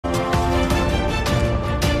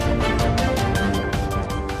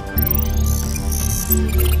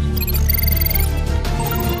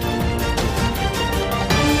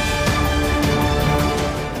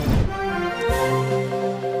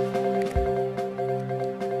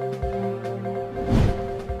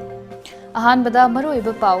अहानबदा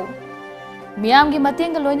मरुइबा पाउ मियाम की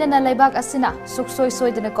मतेंग लोइनना लेबाक असिना सुखसोय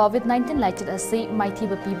सोयदना कोविड-19 लाइचित असि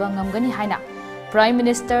माइथीबा पीबा ngamgani हाइना prime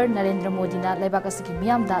minister Narendra Modi ना लेबाक असि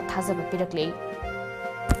मियाम दा थाजबा पिरकले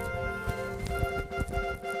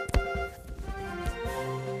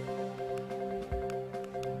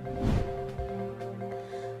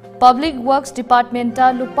public works department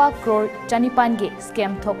लुपा crore चनिपानगे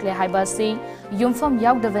scam थोकले हाइबासी युमफम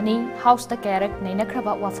यावदवनी house the कैरेक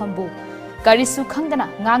नैनख्रबा वाफमबु करिसु खंगदना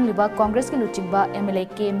ngangliba Congress के लुचिंगबा एमएलए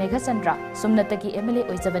के Meghachandra सुमनतकी MLA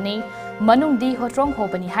ओइजबनी मनुंगदी होट्रोंग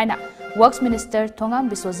होबनी हाइना works minister Thongam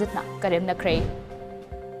बिस्वजितना करेमनख्रे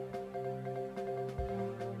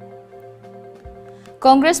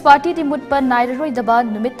Congress party दी मुट पर नाइररोइदबा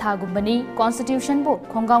नुमित थागुंबनी कॉन्स्टिट्यूशन बो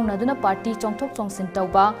खोंगाउनदुना पार्टी चोंथोक चोंसिन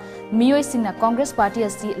तौबा मियोइसिंगना कांग्रेस पार्टी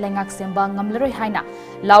असि लेंगाक सेंबा ngamlaroi हाइना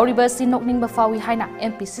लाउरिबा सि नोकनिंगबा फावी हाइना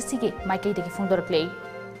एमपीसीसी के माइकेदगी फोंदोरक्ले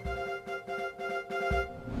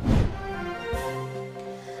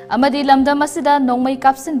अमदी लमदम असिदा नोंगमै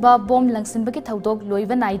कापसिनबा बोम लंगसिनबगी थौदोक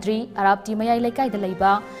लोइबा नाइद्री अराबती मयाई लेकाइदा लैबा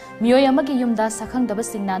मियोय अमगी युमदा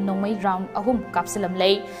सखंगदबसिंगना नोंगमै राउंड अहुम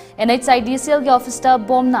कापसिलमलै NHIDCL के ऑफिसता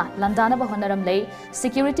बोमना लंदानबा होनरमलै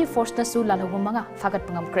सिक्योरिटी फोर्सनसु लालहौबा मंगा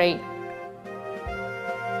फागतपा ngamkrei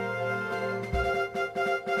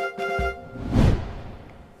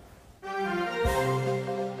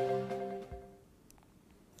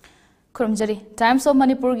खुरमजरी टाइम्स ऑफ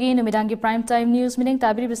मणिपुर की नुमिदांगी prime time news meeting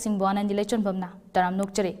ताबिरिब Singh Anandi लेचोनबमना तराम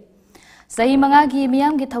नोकचरे सही मंगा की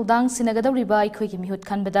मियाम की थौदांग सिनगदौरिबा अखोई की मिहुत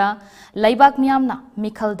खनबदा लैबाक मियामना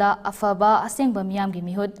मिखलदा अफबा असेंगबा मियाम की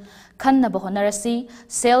मिहुत खन्नब होनरसी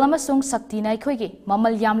सेल अमसुंग शक्तिना अखोई की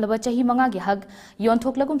ममल यामलबा चही मंगा की हक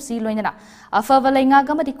योनथोकलगुम सी लोइनना अफबा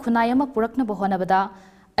लैंगाग अमदि खुनाय अमा पुरकनब होनबदा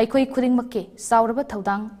अखोई खुदिंगमक्के सावरबा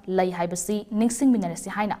थौदांग लै हाइबसी निंगसिंग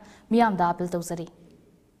मिनरसी हाइना मियामदा अपील तौजरी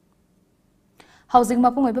हाउसिंग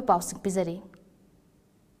मपुंग ओइबा पाउसिंग पिजरी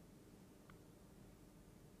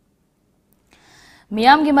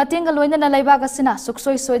मियाम की मतेंग लोइनना लेबाक असिना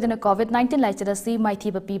सुखसोय सोयदना कोविड-19 लाइचदसी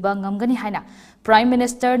माइथीबा पीबा ngamgani हाइना prime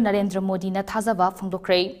minister Narendra Modi ना थाजबा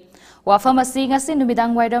फोंदोक्रे वाफम असि ngasi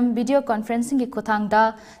नुमिदांग वाइरम वीडियो कॉन्फ्रेंसिंग की खुथांगदा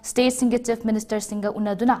स्टेट सिंग चीफ मिनिस्टर सिंग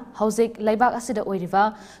उनदुना हौजिक लेबाक असिदा ओइरिबा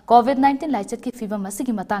कोविड-19 लाइचद की फिबम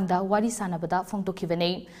असि मतंगदा वारी सानबदा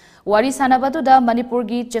फोंदोखिबने वारी सानबदुदा मणिपुर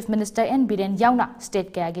की chief minister N Biren यावना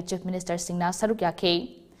state कया की चीफ मिनिस्टर सिंगना सरुक याखे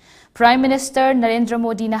प्राइम मिनिस्टर नरेंद्र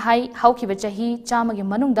मोदी ना हाई हाउखिबा चही चामगी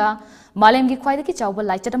मनुंगदा मालेम की ख्वाइदगी चावबा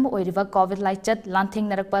लाइचत अमा ओइरिबा कोविड लाइचत लांथिंग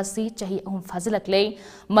नरकपा असि चही अहुम फाजिलकले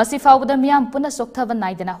मसि फावबदा मियाम पुना सोक्थबा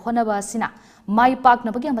नाइदना होनबा असिना माई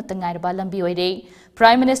पाकनबगी अमत ngairba lambi oire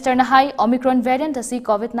prime minister ना हाई ओमिक्रॉन वेरिएंट असि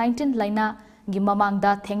कोविड-19 लाइना गी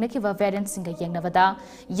ममांगदा थेंगनखिबा वेरिएंट सिंगा येंगनबदा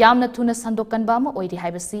यामना थुना संदोकनबा अमा ओइरि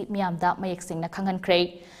हाइबसि मियामदा मयेक सिंगना खंगनख्रे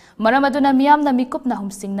मरम अदुना मियामना मिकुपना हुम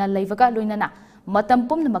सिंगना लेबगा लोइनना मतम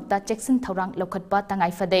पुमनमक्ता चेक्सिन थौरांग लौखटपा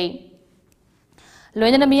तंगाइफदे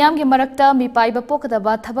लोइनना मियाम की मरक्ता मिपाइबा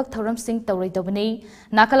पोकदबा थबक थौरम सिंह तौरैदबनी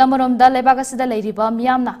नाकल अमरोमदा लेबाक असिदा लैरिबा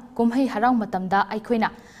मियामना कुमहै हराव मतमदा अइखोइना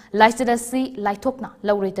लाइचदसी लाइथोकना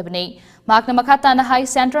लौरैदबनी माकना मखाताना हाई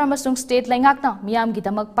सेंटर अमसुंग स्टेट लैंगाकना मियाम की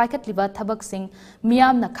दमक पाइखतलिबा थबक सिंह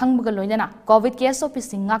मियामना खंगबगा लोइनना कोविड के एसओपी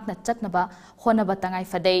सिंह ngakna चतनबा होनबा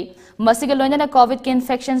तंगाइफदे मसिगा लोइनना कोविड के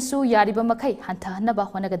इन्फेक्शन सु यारिबा मखै हंथहनबा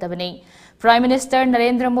होनगदबनी प्राइम मिनिस्टर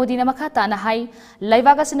नरेंद्र मोदी ना मखाताना हाई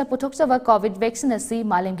लैबाक असिना पुथोकचबा कोविड वैक्सीन असि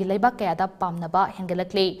मालेम की लैबाक कयादा पामनबा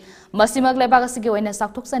हेंगलकले मसिमक लैबाक असि ओइना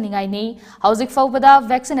साक्थोकसनिंगाइनी हौजिक फौबदा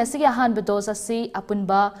वैक्सीन असि अहानबा डोज असि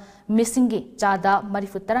अपुनबा मिसिंगी चादा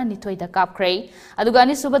मरिफुतरा निथोइदा कापख्रे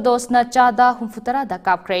अदुगानी सुबा डोजना चादा हुमफुतरा दा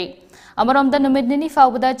कापख्रे अमरोमदा नुमित निनी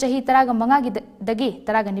फावबदा चही तरागा मंगागी दगी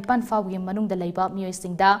तरागा निपान फावगी मनुंगदा लैबा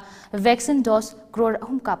मियोइसिंगदा वैक्सीन डोज क्रोर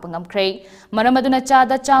अहुम काप ngamkhre मरमदुना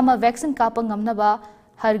चादा चामा वैक्सीन काप ngamnaba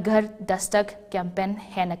हर घर दस्तक कैंपेन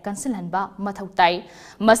हेना कंसिल हनबा मथौताई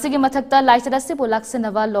मसिगी मथक्ता लाइचदा सिबु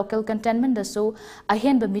लाक्सनवा लोकल कंटेनमेंट दसु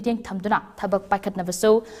अहेनब मीटिंग थमदुना थबक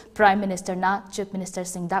पाइखतनबसु प्राइम मिनिस्टर ना चीफ मिनिस्टर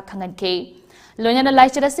सिंगदा खंगनखे लोइनना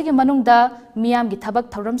लाइचदा सिगी मनुंगदा मियाम की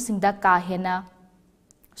थबक थौरम सिंगदा का हेना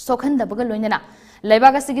सोखंदबगा लोइनना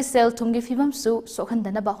लेबाक असिगी सेल थुमगी फिबमसु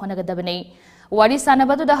सोखंदनबा होनगदबने वारी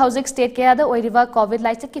सानबदुदा हौजिक स्टेट कयादा ओइरिबा कोविड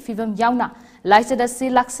लाइचत की फिबम यावना लाइचत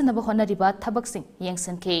असि लाक्सनबा होनरिबा थबकसिंग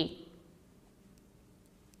येंगसनखे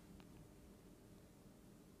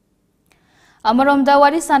अमरोमदा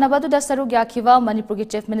वारी सानबदुदा सरुक याखिबा मणिपुर की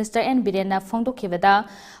चीफ मिनिस्टर एन बीरेन फोंदोखिबदा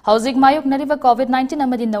हौजिक मायोक नरिबा कोविड-19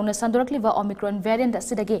 अमदि नौना संदोरक्लिबा Omicron variant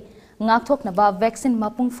असिदगे ngakthoknaba vaccine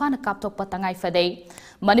mapung fana kapthokpa tangai fadei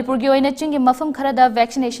Manipur gi oina ching gi mafam khara da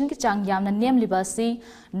vaccination ki chang yamna nem liba si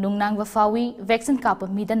nungnang ba fawi vaccine kap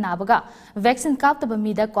mi da nabaga vaccine kap ta ba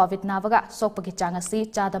mi da covid nabaga sokpa ki chang asi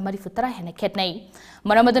chada mari futara hena khetnai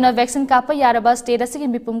maramaduna vaccine kap pa yaraba state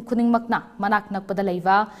asigi mipum kuning makna manak nakpada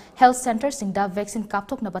leiwa health center singda vaccine kap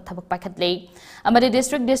thok na ba thabak pakhatle amade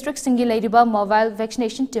district singi leiriba mobile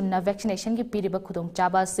vaccination team na vaccination gi piriba khudong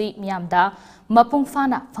chaba si miamda mapung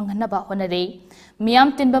fana phanghanna ba honare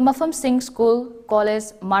Miam tinba mafam sing school,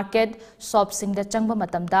 college, market, shop sing da changba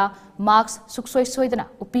matamda marks suksoi soidana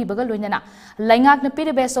upi baga loinana laingak na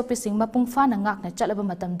pire best office sing mapung fa na ngak na chalaba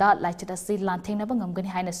matamda laichita si lantheng na bangam gani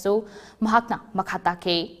haina so mahakna makhata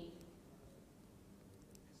ke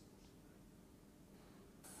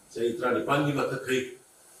Seitra ni pangi mata kai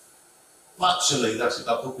pak selai da se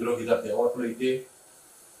kapuk kilo hidap ya wa plate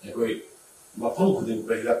ekoi mafam kudin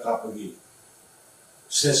pe hidap kapagi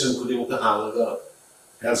session kudin ka halaga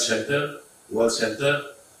health center, world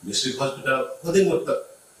center, district hospital, kudin mutta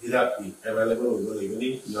hidap available hoga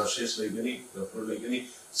legani, nurses legani, doctor legani,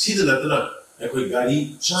 sida latna ekoi gari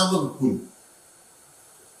chama kun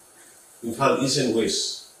Imphal East and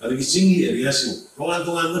West, alagi singi area sing tongan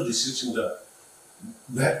ma district sing da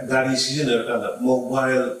gari season kana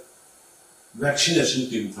mobile vaccination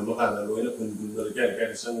team thamakana loina kun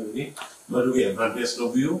kan sangani marugi advantage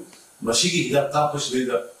no view masigi hidap tapos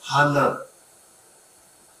leda hana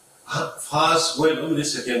first wave only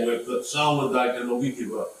second wave the sound like no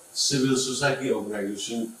wikiba civil society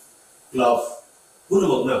organization club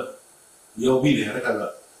kunamagna yobi le hakala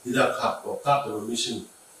hidap khap ko kap no mission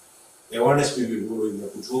awareness people go in the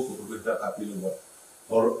control ko hidap kapilo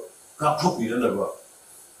or kap thopi na ba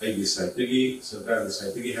ai gi site gi sarkar gi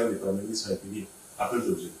site gi health department gi site gi apil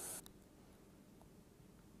doji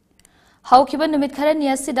Haukiba numit khara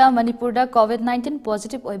niasida Manipur da COVID-19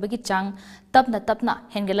 positive oibagi chang tapna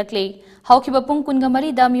hengelakle haukiba pung kunga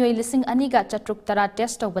mari da mioi lising aniga chatruk tara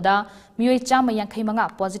test tawbada mioi chama yankhai manga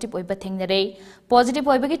positive oiba thengnare positive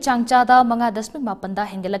oibagi chang cha da manga dasmik mapanda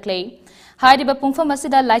hengelakle hairiba pungfam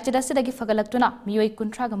asida laichada sidagi fagalaktuna mioi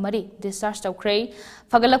kuntra ga mari discharge tawkre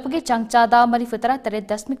fagalakpagi chang cha da mari futara tare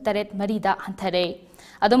dasmik taret mari da hanthare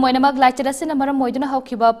Adum oinamak laichada sina maram moiduna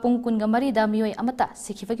haukiba pung kunga mari da mioi amata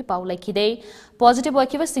sikhifagi paw laikide positive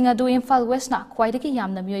oikiba singa du Imphal West na khwaidagi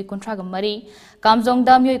yamna mioi kuntra ga mari Kamjong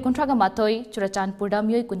da mioi kuntra ga matoi Churachandpur da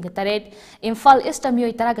mioi kunga taret Imphal East da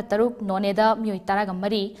mioi tara ga taruk None da mioi tara ga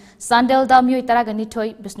mari Sandel da mioi tara ga nithoi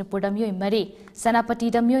Bisnupur da mioi mari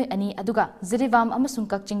Senapati da mioi ani aduga Zirivam amasung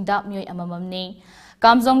Kakching da mioi amamamni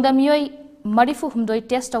Kamjong da mioi Marifu humdoi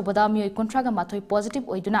test tawbada mioi kuntra ga mathoi positive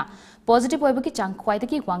oiduna positive oibagi chang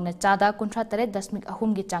khwaidagi wangna chada kuntra tare dasmik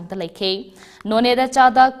ahum gi chang ta laikhe None da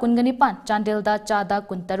chada kungani pan Chandel da chada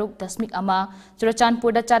kuntaruk dasmik ama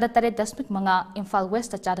Churachandpur da chada tare dasmik manga Imphal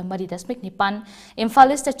West da chada mari dasmik nipan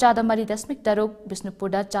Imphal East da chada mari dasmik taruk Bisnupur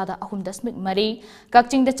da chada ahum dasmik mari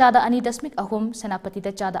Kakching da chada ani dasmik ahum Senapati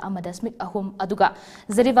da chada ama dasmik ahum aduga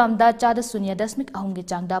Zirivam da chada sunya dasmik ahum gi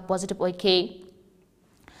chang da positive oikhe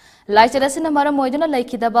Laichada sina maram moiduna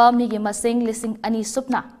laikidaba migi masing lising ani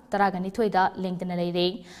supna taragani thoida lengdana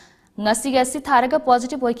leire ngasi ga si tharaga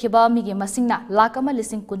positive oikiba migi masingna lakama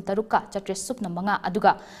lising kun taruka chatre supna manga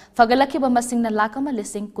aduga fagalakiba masingna lakama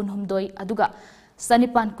lising kun humdoi aduga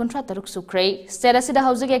sanipan kuntra taruk sukre serasida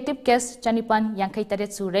housing active case chanipan yankai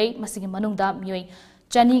taret surei masigi manungda mioi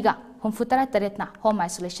chaniga humfutara taretna home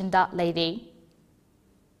isolation da leire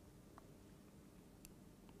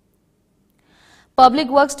Public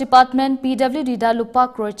Works Department PWD da lupa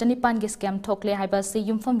crore chanipan gi scam thokle haiba se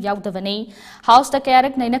yumfam yaudavani house da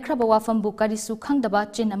kayarak nainakraba wafam bukari su khangdaba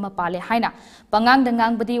chin ama pale haina pangang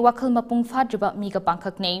dangang badi wakhal mapung fadriba miga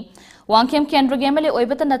pangkhakne wangkem kendra gemele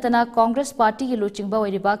oibata natana Congress Party gi luchingba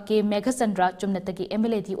oiriba ke Meghachandra chumnatagi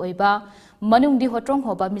MLA di oiba manung di hotrong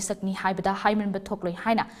hoba misakni haibada haimen ba thokloi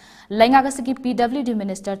haina lainga gasigi PWD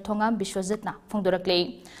Minister Thongam Bishwajitna phongdorakle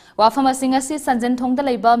wafam asing asi sanjen thongda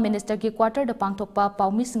leiba minister gi quarter da pangthokpa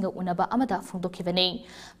paumi singa unaba amada phongdokhibani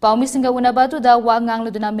paumi singa unaba tu da wangang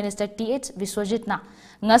luduna minister TH Viswajitna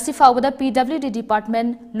ngasi fawada PWD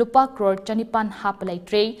department lupa crore chanipan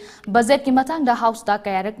hapalaitre budget ki matang da house da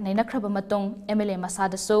kayarak nainakraba matung MLA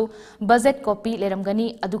masada so budget copy leramgani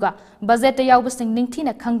aduga budget ta yawba sing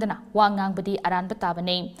ningthina khangdana wangang badi aran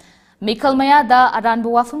batabane Mikhal maya da aran bu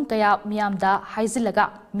wafum kaya miyam da haizilaga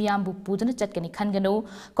मियामबु पुदुना चटकनी खनगनु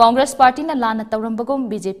Congress party ना लाना तौरंबगुम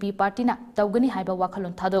BJP party ना तौगनी हाइबा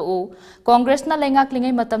वाखलोन थादोउ कांग्रेस ना लेंगाक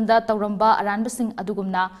लिंगै मतमदा तौरंबा अरानबसिंग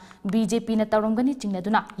अदुगुमना BJP ना तौरंगनी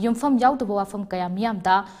चिंगनदुना युमफम याउदबो वाफम कया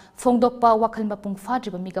मियामदा फोंगदोकपा वाखल मपुंग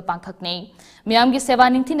फाद्रिबा मिगा पांखकने मियामगी सेवा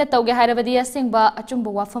निंथिना तौगे हाइरबदी असिंगबा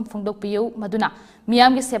अचुंबा वाफम फोंगदोकपियु मदुना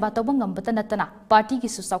मियामगी सेवा तौबा ngambata natana party gi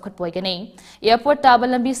su saukhat poigane airport taba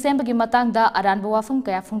lambi sembagi matangda aranba wafam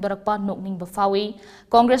kaya phungdorakpa nokningba fawi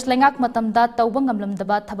congress lengak matamda tauba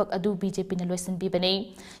ngamlamdaba thabak adu bjp na loisin bibane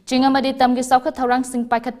chingamadi tamgi saukhat thorang sing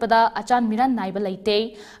paikhatpada achan miran naiba leite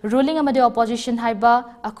ruling amadi opposition haiba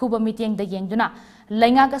akuba meeting da yengduna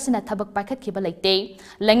lengak asina thabak paikhat khiba leite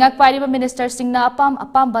lengak pariba minister singna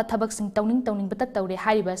apam ba thabak sing tauning bata taure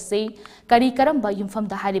hariba se kari karamba yumfam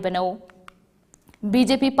da haribano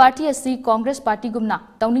BJP party असी Congress party गुमना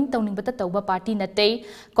तौनिंग बता तौबा party नते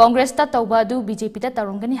Congress ता तौबा अदु BJP ता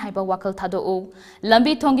तौरंगनी हाइबा वाखल थादोउ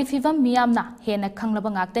लंबी थोंगी फिवम मियामना हेना खंगलबा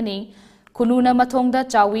ngaktani खुलूना मथोंगदा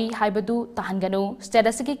चावी हाइबदु तहनगनु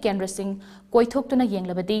status की केंद्र सिंह कोइथोक्तुना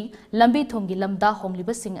येंगलबदी लंबी थोंगी लमदा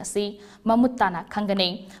होमलिबा सिंह असि ममुत ताना खंगने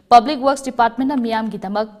पब्लिक वर्क्स डिपार्टमेंट ना मियाम गी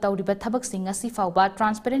दमक तौरिबा थबक सिंह असि फावबा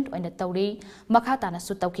ट्रांसपेरेंट ओइना तौरी मखा ताना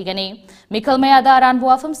सु तौखिगने मिखल मयादा अरानबो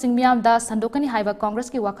वाफम सिंह मियाम दा संदोकनी हाइबा कांग्रेस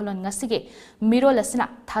की वाखलोन ngasiगे मिरोल असना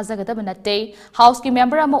थाजगदब नते हाउस की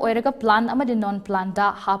मेंबर अमा ओइरगा प्लान अमदि नॉन प्लान दा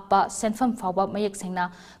हापा सेंफम फावबा मयक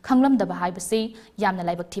सिंहना खंगलमदबा हाइबसि यामना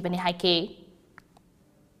लाइबक थिबने हाइके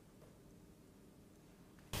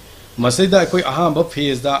मसैदा अखोई अहांबा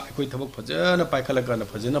फेज दा अखोई थबक फजना पाइखलगना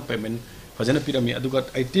फजना पेमेंट फजना पिरामी अदुगा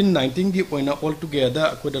 18 19 गी ओइना ऑल टुगेदर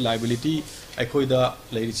अखोई दा लायबिलिटी अखोई दा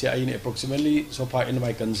लेरिसे आइन approximately so far in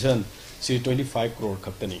my concern C 25 crore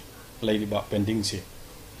खक्तनी लेरिबा pending से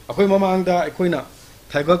अखोई ममांग दा अखोइना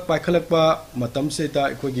थाइगक पाइखलकपा मतम से दा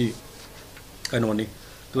अखोई कनोनी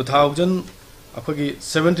 2000 अखोई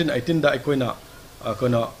 17 18 दा अखोइना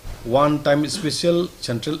अखोना one time special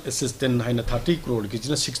central assistant haina 30 crore ki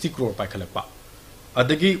jina 60 crore paikhalakpa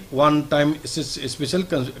adagi one time special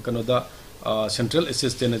kano da central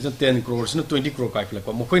assistant na 10 crore na 20 crore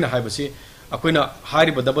paikhalakpa mokoina haibasi akoina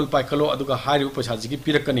hariba double paikhalo aduga hariba paisa ji ki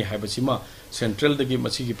pirakani haibasi ma central dagi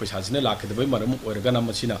machi gi paisa jina lakhidabai maram oirgana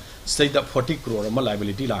machina state da 40 crore ma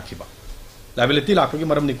liability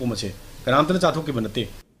lakhiba maram ni ko mache kanamtana chathok ki banate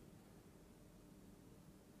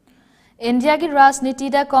India की राजनीति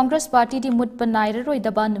दा Congress party दी मुटपा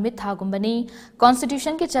नाइररोइदबा नुमित थागुंबनी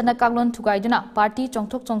constitution की चना कागलोन थुगाइदुना party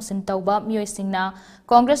चोंथोक चोंसिन तौबा मियोइसिंगना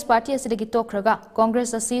Congress party असिदगी तोखरगा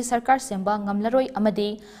Congress असी सरकार सेंबा ngamlaroi amadi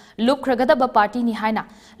lukhragada party नि हाइना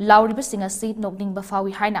लाउरिबा सिंह असि नोकनिंगबा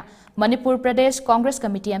फावी हाइना मणिपुर प्रदेश कांग्रेस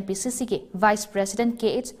कमिटी एमपीसीसी के वाइस प्रेसिडेंट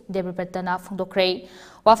केएच देवव्रतना फोंदोक्रे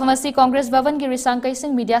वाफमसी कांग्रेस भवन की रिसांकै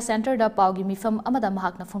सिंह मीडिया सेंटर दा पाउगी मिफम अमदा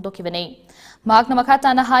महाकना फोंदोखिबने महाकना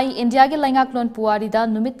मखाताना हाई इंडिया के लैंगाक्लोन पुआरीदा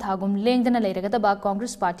नुमित थागुम लेंगदना लेरगदबा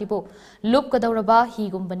कांग्रेस पार्टी बो लुपकदौरबा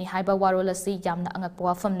हिगुंबनी हाइबा वारोल असि यामना अंगकपा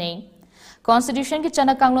वाफमने कॉन्स्टिट्यूशन की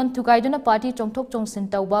चना कांगलोन थुगाइदुना पार्टी चोंथोक चोंसिन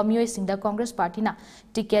तौबा मियोइसिंगदा Congress पार्टीना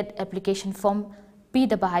ticket application form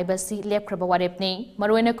पीदबा हाइबसी लेपख्रबा वारेपने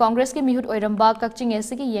मरोइना Congress के मिहुत ओइरंबा कक्चिंग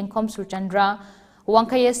एससी की येंखोम सुरचंद्रा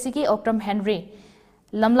वांखै एससी की ओक्टम हेनरी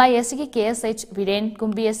लमलाई एससी की केएसएच वीरेन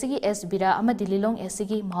कुंबी एससी की एस बिरा अमदि लिलोंग एससी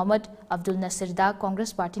की Mohammad Abdul नसीरदा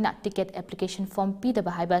Congress पार्टीना ticket application form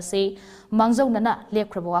पीदबा हाइबसे मांगजौनना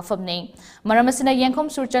लेपख्रबा वाफमने मरमसिना Yengkhom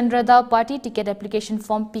सुरचंद्रदा party ticket application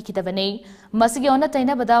form पीखिदबने मसिगे ओना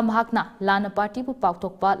तैनाबदा महाकना लाना पार्टी बु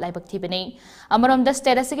पाउथोकपा लाइबकथिबने अमरोमदा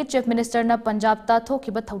स्टेटस की चीफ मिनिस्टर ना पंजाब ता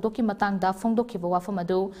थोखिबा थौदोकी मतंगदा फोंदोखिबा वाफम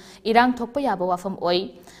अदु इरांग थोकपा याबा वाफम ओइ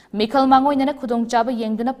मिखल मांगोइना खुदोंग चाबा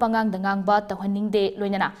येंगदुना पंगांग दंगांगबा तहनिंगदे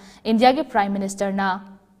लोइना इंडिया के प्राइम मिनिस्टर ना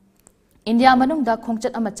इंडिया मनुंगदा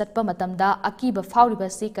खोंगचत अमा चटपा मतमदा अकीबा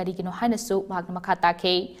फाउरिबसी करिगिनो हाइनसु भागना मखा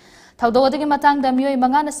ताखे थौदोदगी मतंगदा मियोय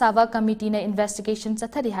मंगाना सावा कमिटी ना इन्वेस्टिगेशन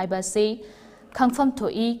चथरि हाइबसी खंगफम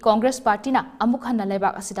थोई कांग्रेस पार्टी ना अमुक हन्ना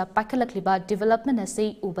लेबाक असिदा पाखलकलिबा डेवलपमेंट असे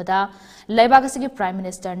उबदा लेबाक असिगे प्राइम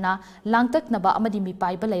मिनिस्टर ना लांगतकनबा अमदि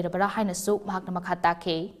मिपाइबा लेरबरा हाइनसु भागना मखा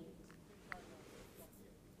ताखे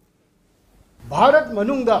भारत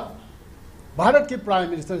मनुंगदा भारत की प्राइम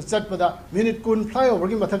मिनिस्टर चटपदा मिनिट कुन फ्लाईओवर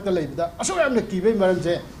की मथक लेबदा असो यामने कीबे मरम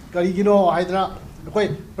से करिगिनो हाइदना कोई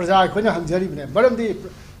प्रजा खोना हंजरीबने मरमदी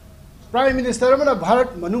प्राइम मिनिस्टर अमना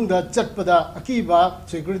भारत मनुंगदा चटपदा अकीबा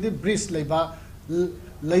सिक्योरिटी ब्रीच लेबा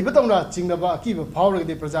तौना चिंगनबा अकीबा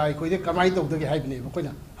फावरगदे प्रजा खोइदे कमाई तौदगे हाइबने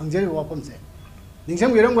कोइना हंजरी वापम से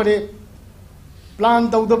निंगसम गेरमगदे प्लान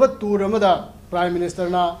तौदबा टूर अमदा प्राइम मिनिस्टर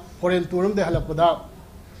ना फॉरेन टूर अमदे हलपदा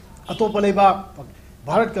अतोप लेबा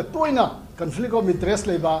भारत का तोइना कन्फ्लिक्ट ऑफ इंटरेस्ट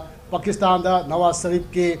लेबा पाकिस्तान दा नवाज शरीफ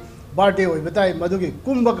के बर्थडे होय बताई मधुगी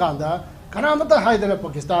कुंभ कांदा कनामता हाइदना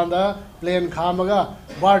पाकिस्तान दा प्लेन खामगा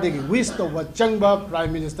बारदे की विश तो चंगबा प्राइम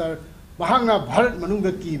मिनिस्टर महांगना भारत मनुंग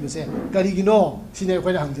दा कीबसे करिगिनो सिने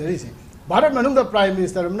खोय हंगजरिसे Bharat मनुंग the prime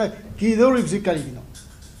minister Hamna कीदोरिबसि करिगिनो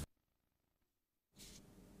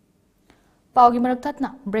Pawgi मरक थतना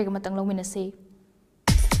break Matang लौमिनसे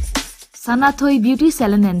Sanathoi Beauty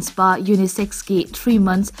Salon and Spa Unisex ki 3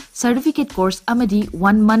 months certificate course amadi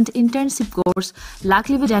 1 month internship course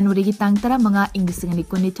lakliba January ki tang tara manga ingisingani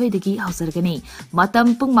kunithoi dagi hausargani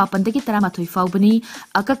matam pung mapan dagi tara mathoi faubani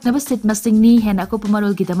akak naba sit masingni hena ko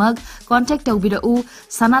pumarol gi damag contact tawbira u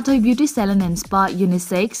Sanathoi Beauty Salon and Spa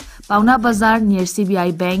Unisex Pauna Bazaar near CBI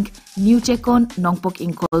Bank New Chekon Nongpok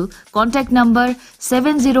Inkol contact number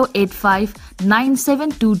 7085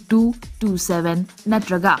 972227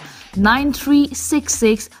 natraga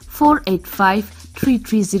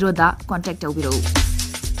 9366485330 da contact tawbiro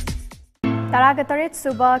Taraga taret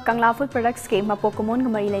suba Kangla Food Products ke mapokomon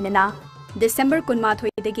gamari lainana December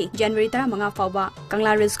 13 dagi January 10 fauba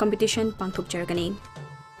Kangla Reels competition pangthok jargani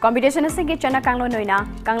competition asing chana kanglo noina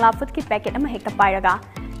Kangla Food ki packet ama hekta pairaga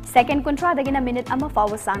second contra dagina minute ama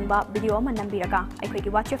fauba sangba video ama nambiraga aikoi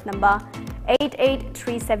ki WhatsApp number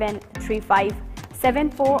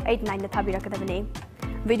 8837357489 da thabirakadabane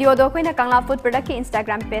video do koina Kangla Food Product ki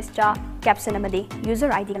Instagram page cha caption amadi user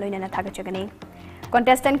ID loina na thagachagani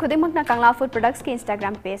contestant khudimak na Kangla Food Products ki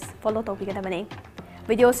Instagram page follow tawbigadabane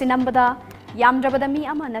video sinambada yamdrabada mi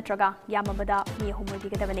ama natraga yamabada mi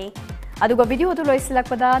homobigadabane adugo video do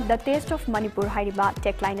loisilakpada the taste of Manipur hairiba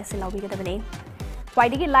tagline asilawbigadabane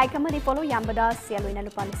kwaidigi like amadi follow yambada share loina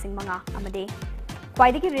lupa lising manga amade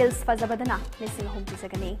kwaidigi reels fazabadana lising home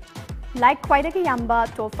pisagani like kwaidagi yamba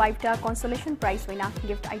top 5 ta consolation prize wina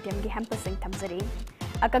gift item gi hamper sing thamjari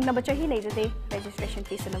akangna bachahi leijade registration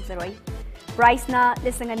fees lagzaroi price na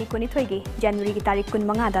lisingani kunithoi gi January gi tarik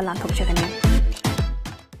 15 da lanthokchagani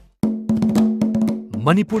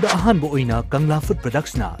Manipur da ahan bo oina Kangla Food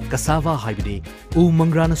Products na cassava haibide u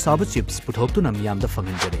mangrana saba chips puthoktu na miyam da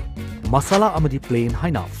fanganjare masala amadi plain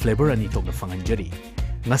haina flavor ani tokna fanganjari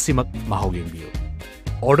ngasimak mahau yengbiu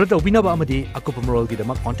order tawbinaba amadi akupamrol gi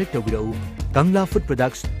dama contact tawbirau Kangla Food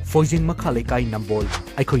Products Foijing Makhale kai nambol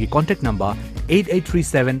aikhogi contact number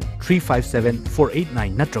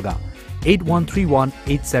 8837357489 natraga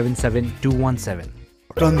 8131877217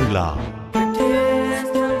 Kangla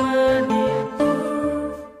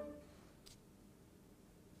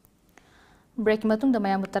break matung da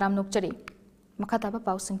mayam taram nokchari makhataba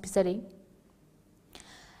pausing pisari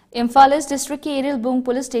Imphal East District ki Eril Bung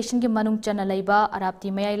Police Station ki manung chana laiba arapti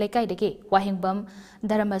mayai laikai dege wahingbam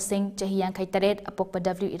Dharma Singh chahi yankhai taret apokpa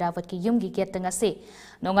W Irawat ki yum gi gate tanga se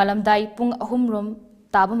nongalamdai pung ahum rom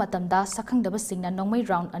taba matamda sakhangdaba singna nongmai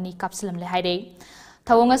round ani kapsilam le haire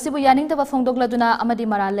thawong asibu yaningdaba phongdokladuna amadi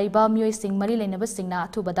mara laiba mioi sing mari leinaba singna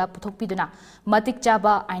athubada puthokpiduna matik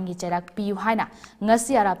chaba aingi cherak piu haina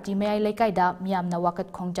ngasi arapti mayai laikai da miyamna wakat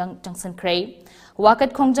khongjang jangsan khrei wakat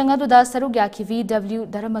khongjang aduda sarugya khivi W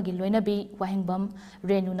Dharmagi loinabi wahingbam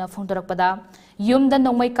renuna phongdorakpada yumda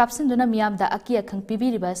nongmai kapsinduna miyamda akia khang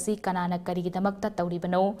pibiriba si kanana karigidamakta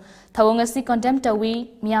tawribano thawong asi condemn tawi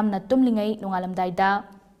miyamna tumlingai nongalamdai da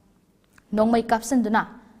nongmai kapsinduna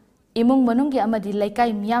imung manunggi amadi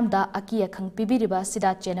laikai miyamda akia khang pibiriba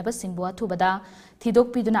sida chenaba singbu athubada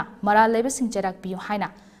thidokpiduna mara laiba singcherak piu haina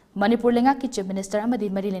Manipur lenga ki chief minister amadi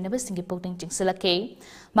mari lenaba singi poting chingsilake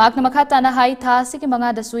makna makhata na hai tha sigi manga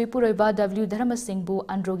da sui puroiba W Dharma Singh bu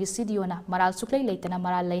androgi CDO na maral suklai leitana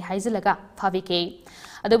maral lei haizilaga phavike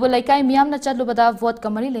adubu laikai miyam na chatlubada vote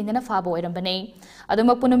kamari leinana phabo oirambane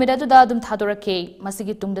aduma punumida du da dum thadorake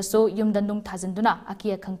masigi tungda so yumda nung thajinduna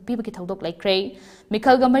akia khang pibagi thodok laikre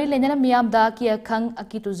mikhal gamari leinana miyam da akia khang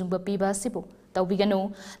akitu jungba piba sibu tawbiganu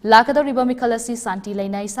lakadoriba mikhalasi santi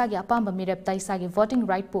laina isagi apamba mirepta isagi voting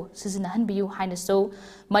right po sizinahan biu haina so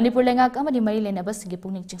Manipur lenga amadi mari lena basigi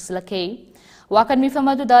pungning chingsilake wakan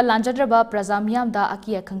mifamadu da lanjadraba prazamyam da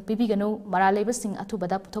akia khang pibiganu maraleba sing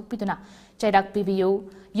athubada puthokpiduna chairak pibiu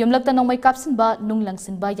yumlakta nongmai kapsinba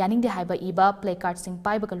nunglangsinba yaningde haiba iba placard sing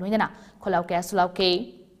paiba kaloinana kholauke asulauke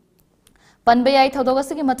Panbayai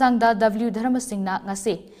Thodogasi Matanga W Dharma Singh na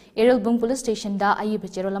ngase Eril Bung Police Station da ayi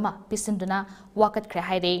becherolama pisinduna wakat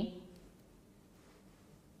krehaide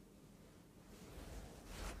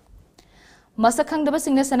Masakhang daba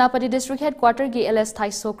Singh Senapati District Headquarter gi LS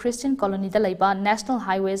Thaiso Christian Colony da laiba National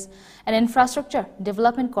Highways and Infrastructure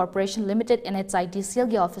Development Corporation Limited NHIDCL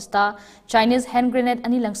gi office ta Chinese hand grenade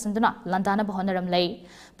ani langsinduna landana bahonaram lei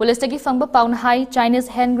Police tagi fangba paun hai Chinese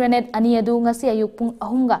hand grenade ani adu ngasi ayuk pung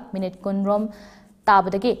ahunga minute kunrom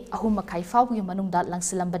ताबदगे अहुम मखाई फाउगी मनुंगदा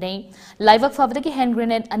लंगसिलंबने लाइवक फाबदगे hand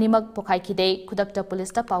grenade अनिमक पोखाई खिदे खुदकता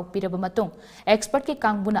police ता पाउ पिरब मतुंग expert के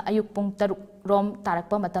कांगबुना अयुक पुंग तरुक रोम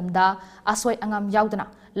तारकपा मतमदा असोय अंगाम याउदना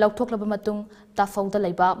लौथोकलब मतुंग ताफौदा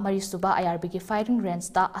लैबा मरीसुबा IRB की firing range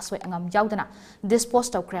ता असोय अंगाम याउदना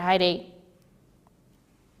dispose तौख्रे हाइरे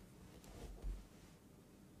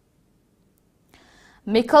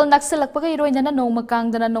मिखल नक्सलकपगा इरोइनना नोंमा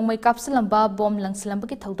कांगदना नोंमै कापसलंबा Baum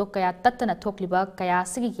लंगसलंबगी थौदोक कया तत्तना थोकलिबा कया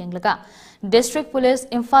सिगी येंगलगा district police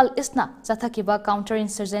Imphal ईस्टना चथकिबा counter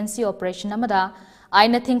insurgency operation अमदा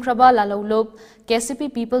आइना थिंख्रबा लालौलोब KCP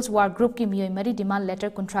पीपल्स वार ग्रुप की मियोय मरी डिमांड लेटर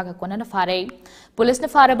कुंट्रागा कोनना फारे पुलिस ने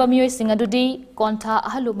फारबा मियोय सिंह अदुदी कोंथा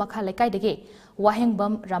अहलु मखा लेकाइदगे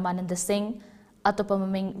वाहेंगबम रामानंद सिंह अतोपा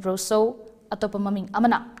ममिंग रोसो अतोपा ममिंग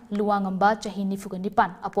अमना लुवांगंबा चाही निफुगा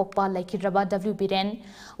निपान अपोकपा लैखिद्रबा W बिरेन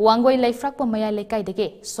वांगोय लैफ्राकपा मया लेकाइदगे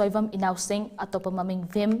सोयवम इनाउ सिंह अतोपा ममिंग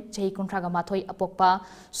विम चाही कुंट्रागा माथोय अपोकपा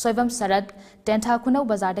सोयवम सरद टेंथा खुनौ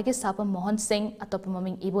बाजारदगे सापम मोहन सिंह अतोपा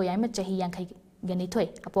ममिंग इबो याइमा चाही यांखै गनिथोय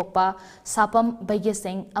अपोकपा सापम बैगे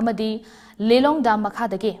सिंह अमदी लेलोंग दा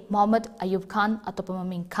मखादगे मोहम्मद अयूब खान अतोपा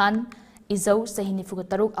ममिंग खान इजौ सही निफुगा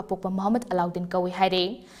तरुक अपोकपा मोहम्मद अलाउद्दीन कवि हाइरे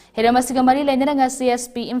हेरमसिगा मरी लेनरंगा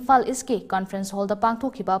CSP इम्फाल ईस्ट के कॉन्फ्रेंस हॉल दा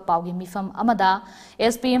पांगथोखिबा पाउगी मिफम अमदा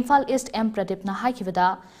SP Imphal east M प्रदीपना हाइखिबदा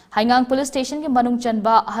हाइंगांग police station के मनुंग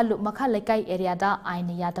चनबा अहलु मखा लेकाई एरिया दा आइन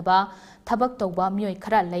यादबा थबक तौबा मियोय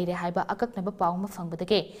खरा लेरे हाइबा अककनबा पाउम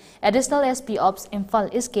फंगबदगे additional SP ops Imphal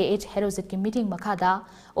east KH हेरोजिट की meeting मखादा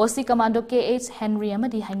OC commando KH Henry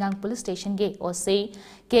अमदी हाइंगांग police station के OC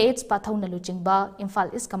KH पाथौ नलुचिंगबा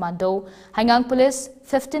Imphal east commando हाइंगांग police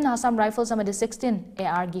 15 Assam rifles अमदी 16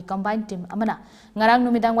 AR की कंबाइंड टीम अमना ngarang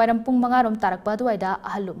numidang wairam pung 5 rom tarakpa duaida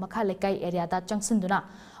ahlu makha lekai area da changsinduna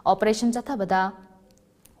operation jathabada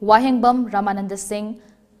wahengbam ramanand singh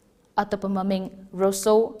atapa maming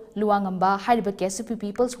roso luangamba haiba KCP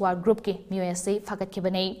people's war group ke miyose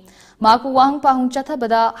phagatkibane maku wang pahung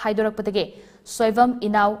jathabada haidorakpadage soivam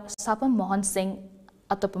inau sapam mohan singh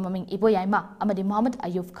अतोप ममिंग इबोयाइमा अमदी मोहम्मद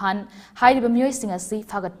अयूब खान हाइरिबा मियोय सिंह असि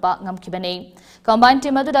फागतपा ngamkhibane combined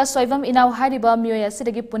team aduda soivam inau hairiba miyoy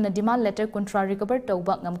asidagi punna demand letter contra recover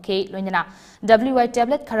tauba ngamkhe loinana WI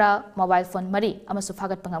tablet khara mobile phone mari amasu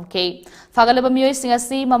fagatpa ngamkhe fagalaba miyoy sing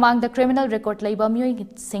asi mamang the criminal record leiba miyoy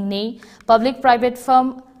singni public private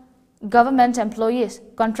firm government employees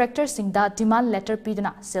contractor singda demand letter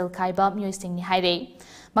piduna sel khaiba miyoy singni haire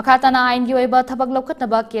Makatana ain gi oiba thabak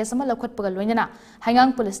lokhatnaba case ama lokhatpaga loinana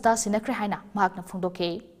haingang police ta sinakre haina mahakna phungdoke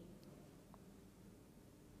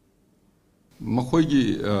makhoi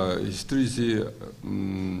history si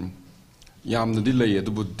yamnadi lay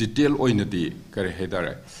adubu detail oinadi kare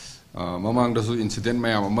hedare mamang da su incident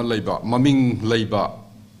mayam ama leiba maming leiba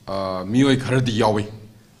mioi kharadi yawi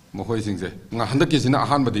makhoi singse nga handak kisina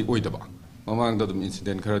ahan badi oidaba mamang da dum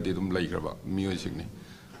incident kharadi dum leigraba mioi singni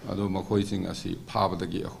ado makhoi sing asi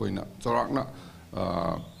phabadagi akhoina chorakna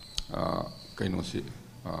kaino si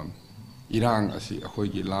irang asi akhoi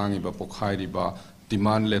gi langi ba pokhairi ba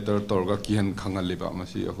demand letter torga kihan khangal ba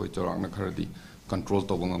masi akhoi chorakna kharadi control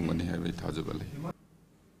to bangam hai bai thajabale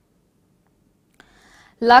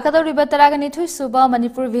Lakador riba taragani thui suba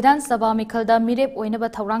Manipur Vidhan Sabha Mikhalda Mirep oinaba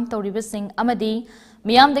thaurang tawriba sing amadi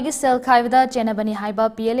miyamdagi sel khaibada chenabani haiba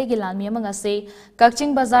PLA gi lanmi amanga se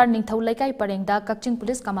Kakching Bazar Ningthau Laikai Parengda Kakching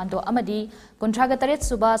Police Commando amadi kuntraga taret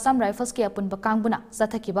suba Assam Rifles ki apunba kangbuna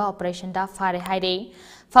sathakiba operation da fare haire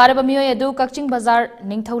faraba miyoy adu Kakching Bazar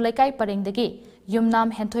Ningthau Laikai Parengdagi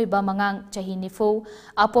yumnam henthoi ba mangang chahi nifu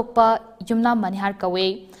apokpa yumnam manihar kawe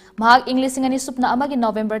Mahak English Singani Supna Amagi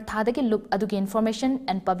November Thadagi Loop Adugi Information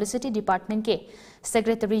and Publicity Department ke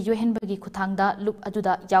Secretary Yohen Bagi Kuthangda Loop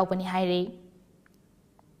Aduda Yaubani Haire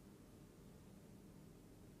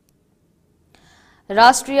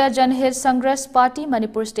Rashtriya Janhit Sanghras Party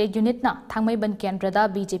Manipur State Unit na Thangmaiban Kendrada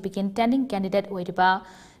BJP contending candidate oiriba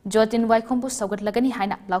Jotin Waikhombu Saugat Lagani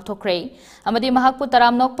Haina Lauthokre Amadi Mahakpu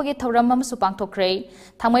Taram Nokpagi Thoram Mamasu Pangthokre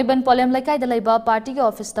Thangmaiban Polem Laikai Dalaiba Party ke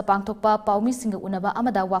office ta Pangthokpa Paumi Singa Unaba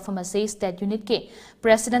Amada Wafamase State Unit ke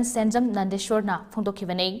President Senjam Nandeshwar na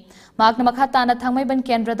Phongdokhibane Mahakna Makhatana Thangmaiban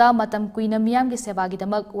Kendrada Matam Kuina Miyam gi Sebagi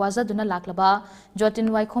Damak Wazaduna Laklaba Jotin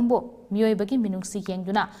Waikhombu Miyoy bagi minungsi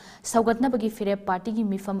yengduna Saugatna bagi Firep Party gi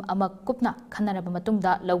mifam ama kupna khanaraba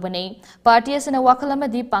matungda lawbane Party asina wakal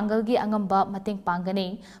amadi pangal gi angamba mateng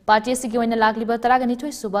pangane Party asigi oina lagliba taragani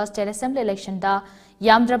thoi suba state assembly election da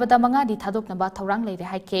yamdrabada manga di thadoknaba thaurang leire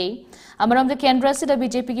haike amaramda kendra sida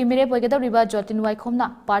BJP gi mire boigada riba Jotin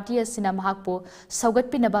Waikhomna Party asina mahakpo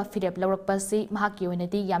saugatpinaba Firep lawrakpa si mahaki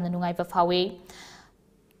oinadi yamna nungaiba phawe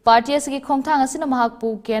Party asigi khongthang asina mahakpu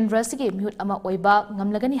kendra asigi mihut ama oiba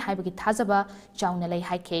ngamlagani haibagi thajaba chauna lei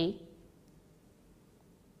haike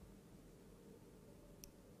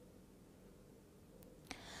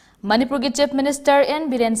Manipur ki Chief Minister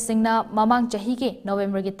N. Biren Singh na mamang chahi ke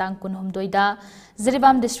November ki tang kun humdoida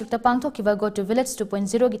Ziribam district pangtho kiwa go to village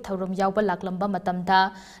 2.0 ki thaurum yawba laklamba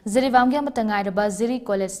matamda Ziribam ge matangai raba Ziri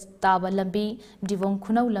College taba lambi divong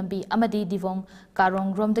khunau lambi amadi divong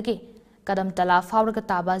karong rom dake kadam tala fauraga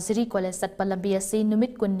taba Ziri College satpa lambi asi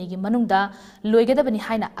numit kunni gi manungda loigadabani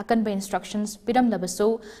haina akanba instructions piram labaso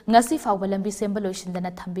ngasi fawba lambi semba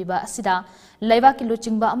loisindana thambiba asida laiba ki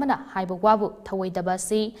luchingba amana haiba wabu thawaidaba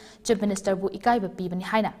si Chief Minister bu ikaiba pibani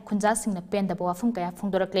haina khunja singna pendaba wafum kaya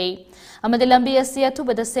phongdorakle amade lambi asi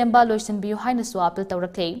athubada semba loisinbiu haina so appeal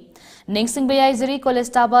tawrakle ningsing bayai Ziri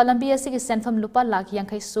College taba lambi asi ki senfam lupa lakh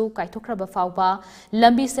yankai su kaithokraba fawba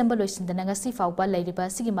lambi semba loisindana ngasi fawba lairiba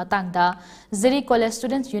sigi matangda Ziri College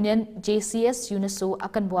Students Union JCS Unisu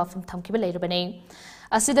akan buafum thamkiba lairabane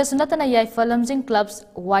asida sunatana yai falamjing clubs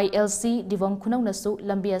YLC divong khunau nasu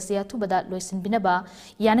lambi asia thubada loisin binaba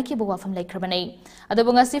yanaki buafum laikhrabane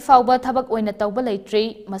adabunga si fawba thabak oina tawba laitri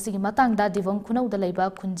masigi matangda divong khunau da laiba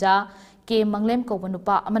khunja ke manglem ko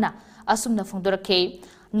banupa amana asumna phongdorakhe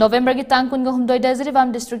November ki tang kun ga humdoi da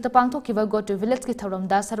Ziribam district pangtho kiwa go to village ki thorom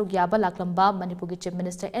da saruk yaba laklamba Manipur ki Chief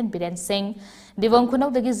Minister N. Biren Singh divong khunau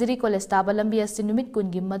dagi Ziri College taba lambi asi numit kun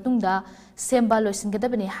gi matungda semba loisin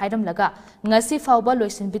gadabani hairam laga ngasi fawba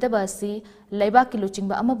loisin bidaba asi laiba ki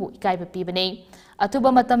luchingba amabu ikaiba pibane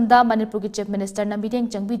atuba matamda Manipur ki Chief Minister na mideng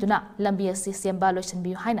changbiduna lambi asi semba loisin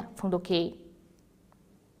biu haina phongdokhe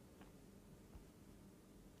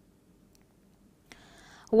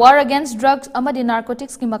War against drugs amadi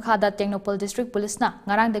narcotics ki makhada Technopol district police na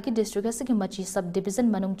ngarang daki district asigi machi sub division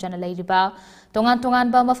manung chana lairiba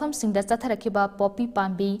tongan ba mafam singda chatharakhiba poppy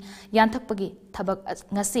pambi yanthakpagi thabak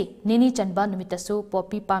ngasi nini chanba numitasu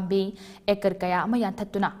poppy pambi ekar kaya ama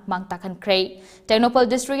yanthatuna mangtakhan khrei Technopol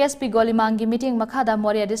district SP Golimangi meeting makhada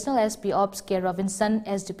More additional SP Ops K Robinson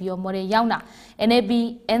SDPO More yauna NAB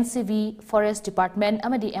NCV Forest Department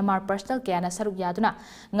amadi MR personal kaya na saruk yaduna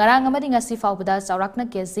ngarang amadi ngasi fawbada saurakna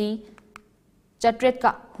keji chatret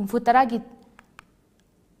ka humfutara gi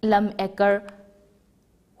lam ekar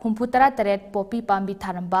humfutara taret poppy pambi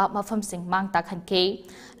tharamba mafam sing mang takhan ke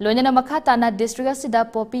loinana makhata na district asida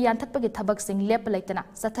poppy yanthatpagi thabak sing lep laitana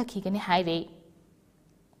sathakhi gani haire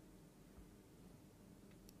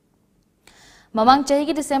Mamang chahi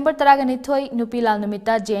ki December taragani thoi nupi lal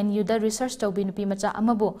numita JNU da research tawbi nupi macha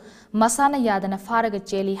amabu masana yadana faraga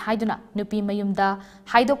cheli haiduna nupi mayumda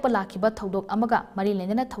haidok palakhiba thodok amaga mari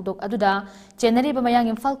lendana thodok aduda January ba mayang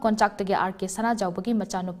Imphal contract ge RK sana jawbagi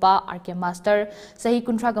macha nupa RK master sahi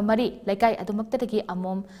kuntra ga mari laikai adumakta gi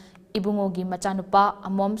amom ibungogi macha nupa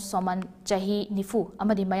amom soman chahi nifu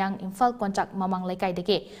amadi mayang Imphal contract mamang laikai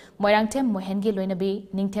dege moirang them mohengi loinabi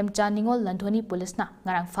ningthem cha ningol landhoni police na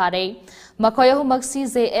ngarang fare makoyahu maksi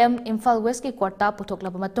JM Imphal West ki korta puthok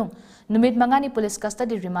matung numit mangani police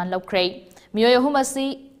custody remand laukhrei miyoyahu masi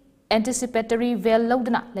anticipatory bail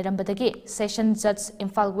laudna lerambadagi session judge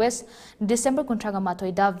Imphal West December kuntraga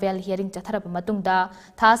mathoida bail hearing chatharaba matungda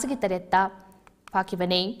thasigi taretta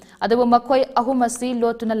Fakibane, Adabu Makoi Ahumasi,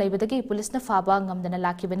 Lotuna Labadaki, Police Nafaba, Ngamdana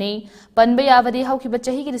Lakibane, Panbayavadi,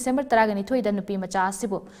 Haukibachahi, December Taragani, Toy, Nupi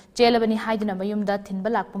Machasibu, Jailabani Haidina Mayumda,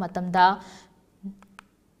 Tinbalak Matamda.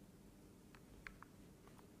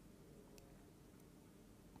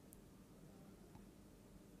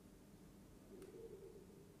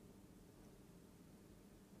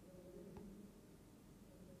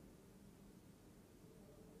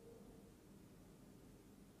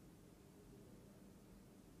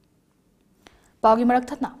 Pagi marak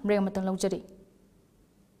thatna mreng matang laujari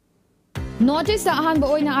Notice the ahan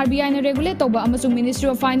oina RBI na regulate toba amasung Ministry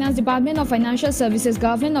of Finance Department of Financial Services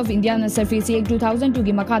Government of India na Surface Act 2002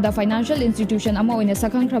 gi makada financial institution ama oina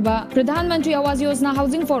sakhang kraba Pradhan Mantri Awas Yojana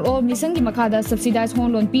Housing for All mission gi makada subsidized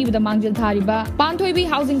home loan pibda mangjil thariba Panthoibi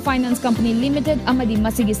Housing Finance Company Limited amadi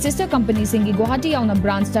masigi sister company singi Guwahati yauna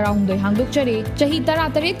branch tarahumdoi hangdokchare chahi tara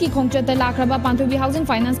ki khongchata lakraba Panthoibi Housing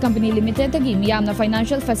Finance Company Limited gi miyamna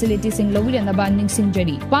financial facilities sing lowirana ning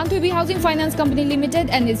singjari Panthoibi Housing Finance Company Limited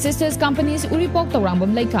and its sisters company Uripok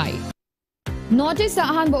Taurambam Laikai. Notice the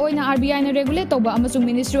ahan oina RBI na regulate toba amasung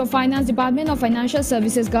Ministry of Finance Department of Financial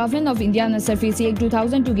Services Government of India na Surface Act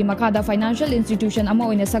 2002 gi makada financial institution ama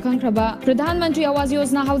oina sakhang kraba Pradhan Mantri Awas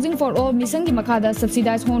Yojana Housing for All mission gi makada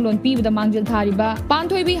subsidized home loan pibda mangjil thariba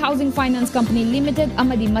Panthoibi Housing Finance Company Limited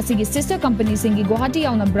amadi masigi sister company singi Guwahati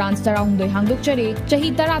yauna branch tarahumdoi hangdokchare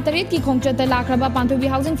chahi tara ki khongchata lakraba Panthoibi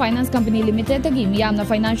Housing Finance Company Limited gi miyamna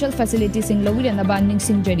financial facilities sing lowirana ning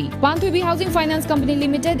singjari Panthoibi Housing Finance Company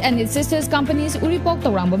Limited and its sisters company Uripok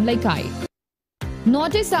Taurambam Laikai.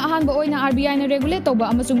 Notice ahanba oina RBI na regulate toba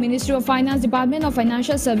amasung Ministry of Finance, Department of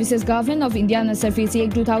Financial Services, Government of India na Surface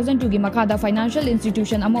Act 2002 gi makada financial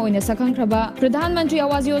institution ama oina sakhangkraba Pradhan Mantri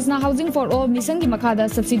Awas Yojana Housing for All mission gi makada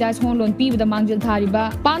subsidized home loan pibada mangjil thariba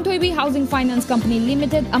Panthoi Housing Finance Company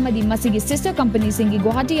Limited amadi masigi sister company singi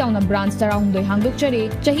Guwahati yauna branch tarahumdoi hangdokchare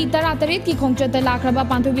chahi tara taret ki khongchata lakraba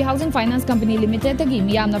Panthoi Housing Finance Company Limited tagi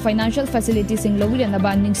miyamna financial facility sing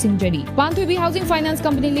lowiranaba ningsingjari Panthoi Housing Finance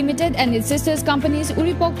Company Limited and its sisters companies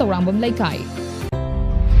Uripok Taurambam Laikai.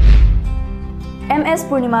 MS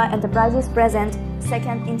Purnima Enterprises present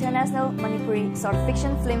Second International Manipuri Short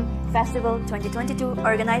Fiction Film Festival 2022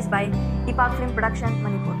 organized by Ipak Film Production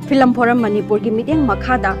Manipur. Film Forum Manipur ki meeting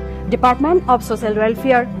Makhada Department of Social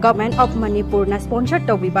Welfare Government of Manipur na sponsored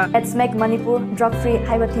tobiba. Let's make Manipur drug free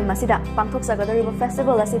haiba theme asida pangthok sagadariba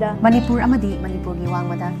festival asida Manipur amadi Manipur gi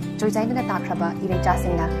wangmada joijaina takraba irecha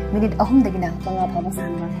singna minute ahum dagina panga phaba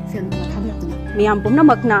sangba film ma thablakuna Miyam pumna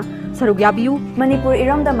makna sarugyabiu Manipur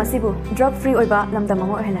iramda masibu drug free oiba lamda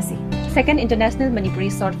mamo ohenasi. Second International Manipuri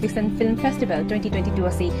Short Fiction Film Festival 2022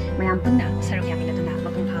 asi mayam pumna sarugyaminaduna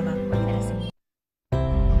mapung haba ohenasi.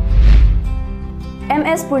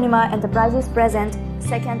 MS Purnima Enterprises present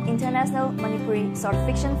Second International Manipuri Short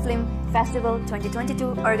Fiction Film Festival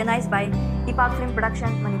 2022 organized by Ipak Film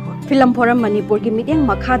Production Manipur. Film Forum Manipur ki meeting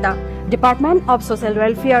Makhada Department of Social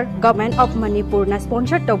Welfare Government of Manipur na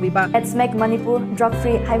sponsored tobiba. Let's make Manipur drug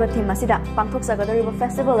free haiba theme asida pangthok sagadariba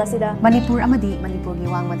festival asida Manipur amadi Manipur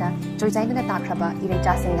gi wangmada joijaina takraba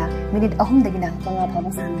irecha singna minute ahum dagina panga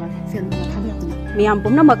phaba sangba film ma thablakuna Miyam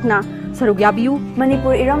pumna makna sarugyabiu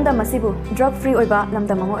Manipur iramda masibu drug free oiba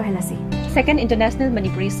lamda mamo ohenasi. Second International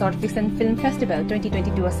Manipuri Short Fiction Film Festival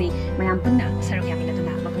 2022 asi mayam pumna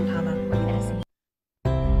sarugyaminaduna mapung haba ohenasi.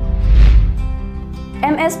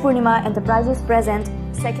 MS Purnima Enterprises present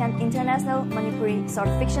Second International Manipuri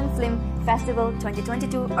Short Fiction Film Festival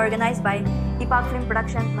 2022 organized by Ipak Film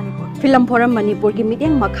Production Manipur. Film Forum Manipur ki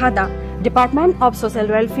meeting Makhada Department of Social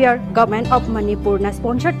Welfare Government of Manipur na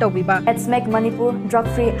sponsored tobiba. Let's make Manipur drug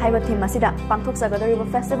free haiba theme asida pangthok sagadariba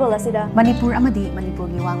festival asida Manipur amadi Manipur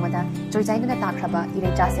gi wangmada joijaina takraba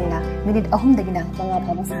irecha singna minute ahum dagina panga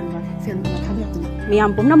phaba sangba film ma thablakuna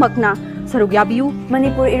Miyam pumna makna sarugyabiu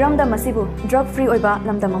Manipur iramda masibu drug free oiba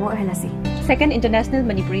lamda mamo ohenasi. Second International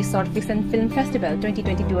Manipuri Short Fiction Film Festival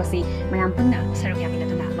 2022 asi mayam pumna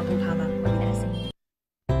sarugyaminaduna mapung haba ohenasi.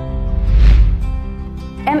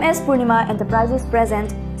 MS Purnima Enterprises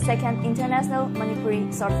present Second International Manipuri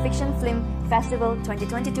Short Fiction Film Festival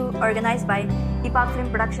 2022 organized by Ipak Film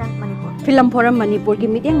Production Manipur. Film Forum Manipur ki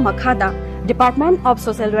meeting Makhada Department of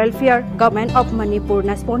Social Welfare Government of Manipur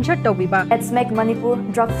na sponsored tobiba. Let's make Manipur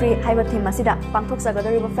drug free haiba theme asida pangthok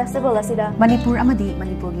sagadariba festival asida Manipur amadi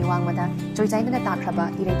Manipur gi wangmada joijaina takraba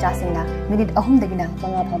irecha singna minute ahum dagina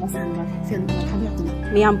panga phaba sangba film ma thablakuna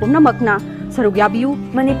Miyam pumna makna sarugyabiu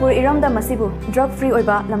Manipur iramda masibu drug free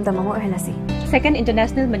oiba lamda mamo ohenasi. Second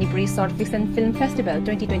International Manipuri Short Fiction Film Festival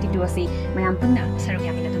 2022 asi mayam pumna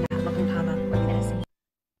sarugyaminaduna mapung haba ohenasi.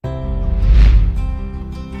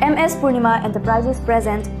 MS Purnima Enterprises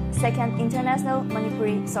present Second International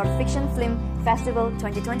Manipuri Short Fiction Film Festival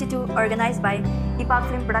 2022 organized by Ipak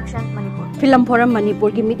Film Production Manipur. Film Forum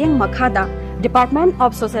Manipur ki meeting Makhada Department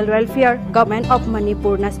of Social Welfare Government of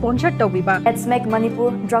Manipur na sponsored tobiba. Let's make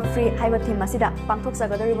Manipur drug free haiba theme asida pangthok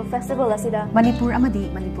sagadariba festival asida Manipur amadi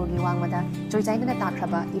Manipur gi wangmada joijaina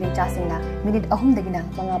takraba irecha singna minute ahum dagina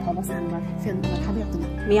panga phaba sangba film ma thablakuna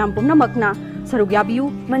Miyam pumna makna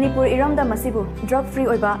sarugyabiu Manipur iramda masibu drug free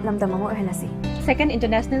oiba lamda mamo ohenasi. Second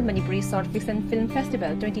International Manipuri Short Fiction Film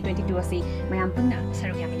Festival 2022 asi mayam pumna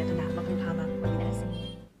sarugyaminaduna mapung haba ohenasi.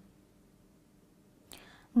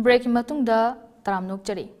 Break matungda taramnok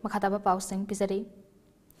chari makhataba pausing pisari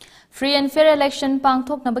Free and fair election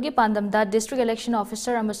pangthok nabagi pandamda district election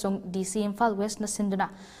officer amasung DC Imphal West na sinduna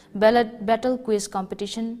ballot battle quiz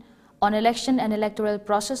competition on election and electoral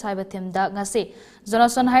process haiba theme da ngase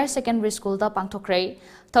Johnson Higher Secondary School da pangthokrai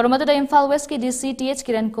Tharumada da Imphal West ki DC TH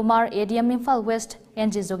Kiran Kumar ADM Imphal West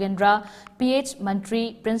NG Zogendra PH Mantri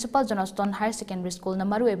Principal Johnson Higher Secondary School na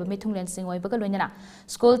maru eba mithunglen sing oibaga loinana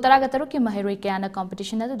school taraga taruk ki maheroi kayana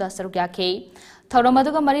competition adu da sarugya ke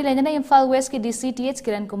Tharumada ga mari leinana Imphal West ki DC TH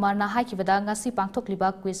Kiran Kumar na haikibada ngasi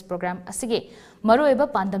pangthokliba quiz program asige maru eba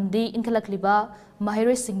pandamdi inkhalakliba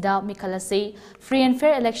maheroi singda mikhalase free and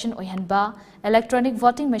fair election oihanba electronic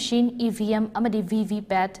voting machine EVM amadi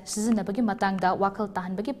VVPAT sizinabagi matangda wakal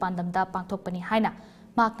tahanbagi pandamda pangthokpani haina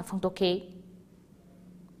makna phangtokhe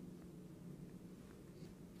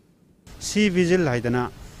C Vigil haidana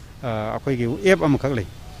akoigi app amakak lei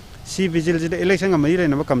C Vigil jida election amai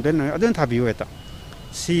leinaba campaign adun thabiu eta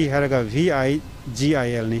C haraga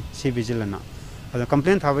VIGIL ni C Vigil na अद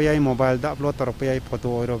complain थाब याई mobile दा upload तरप याई photo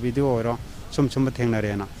ओरो video ओरो सुम सुम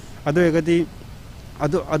थेंगनरेना अदुगदी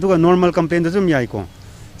अदुगा normal complain दसुम याई को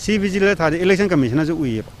C vigil थादे election commission जो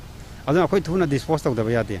उई अदु अखोय थुना डिस्पोज तौदब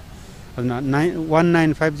यादे अदुना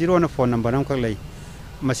 1950 ना फोन नंबर हम खक लई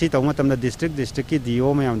मसी तौ मतम डिस्ट्रिक्ट की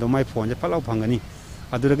डीओ मैम दो माई फोन जे फलाउ फंगनी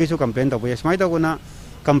अदुरगीसु कंप्लेन तब ये स्माइ तौना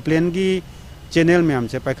कंप्लेन की चैनल मैम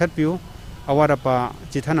से पाखत पियो अवारपा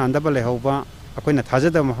चिथना अंदब लेहौबा अखोयना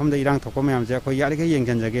थाजदब मफमद इरांग थोको मैम से अखोय यारिगे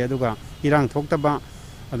येंजनजगे अदुगा इरांग थोक्तबा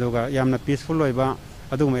अदुगा यामना पीसफुल ओइबा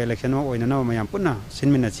अदुगम इलेक्शन ओइनना मैम पुन्ना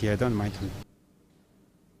सिनमिना छिय दन माइ थन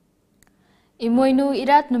इमोइनु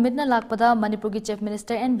इरात नुमितना लाकपदा मणिपुर की chief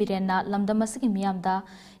minister N villain लमदम असगी मियामदा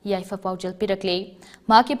याइफा पाउजल पिरकले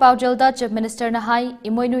माकी पाउजलदा chief minister ना हाई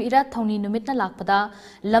इमोइनु इरात थौनी नुमितना लाकपदा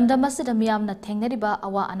लमदम असदा मियामना थेंगनरिबा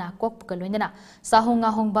अवा अना कोकपका लोइनना साहोंगा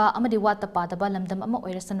होंगबा अमदि वाता पादबा लमदम अमा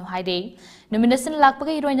ओइरसनु हाइदे नोमिनेशन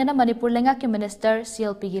लाकपगा इरोइनना मणिपुर लेंगा के मिनिस्टर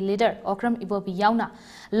सीएलपी की leader Okram Ibobi यावना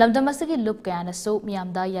लमदम असगी loop कयानसु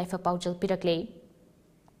मियामदा याइफा पाउजल पिरकले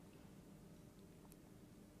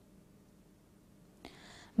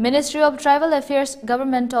Ministry of Tribal Affairs,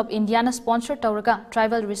 Government of India sponsor Tauraga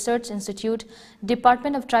Tribal Research Institute,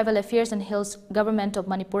 Department of Tribal Affairs and Hills, Government of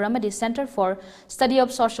Manipur Amadi Center for Study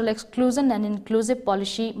of Social Exclusion and Inclusive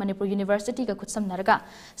Policy, Manipur University ka kutsam naraga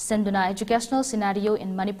senduna educational scenario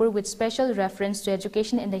in Manipur with special reference to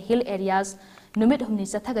education in the hill areas numit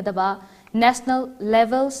humni sathagadaba national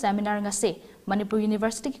level seminar ngase Manipur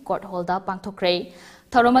University ki court hall da pangthokre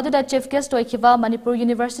Tharomaduda Chief Guest Oikiva Manipur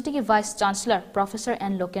University ki Vice Chancellor Professor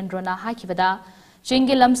N. Lokendrona Haikivada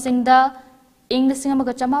Chingi Lamsingda English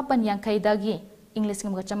Amaga Chamapan Yankaidagi English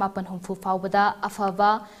Amaga Chamapan Humfu Faubada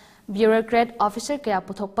Afava Bureaucrat Officer Kaya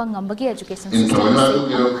Putokpa Ngambagi Education System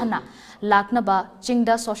Hana Laknaba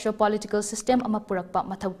Chingda Socio-Political System Amapurakpa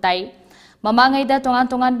Mathautai Mamangaida Tongan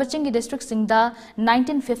Tongan Bachingi District Singda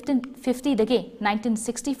 1950 dagi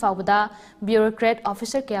 1960 Faubada Bureaucrat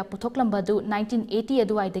Officer Kaya Putoklambadu 1980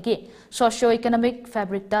 Aduai dagi Socio-Economic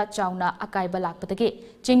Fabric da Chauna Akaiba Lakpadagi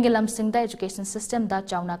Chingilam Singda Education System da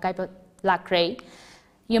Chauna Akaiba Lakre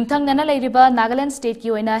Yumthang Nana Lairiba Nagaland State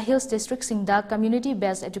Yoina Hills District Singda Community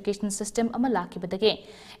Based Education System Ama Lakibadagi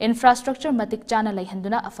Infrastructure Matik Chana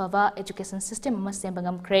Laihanduna Afava Education System Ama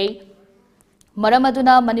Sembangam Kray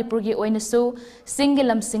Maramaduna Manipur gi oinasu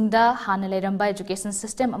singilam singda hana leiramba education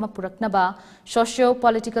system ama puraknaba socio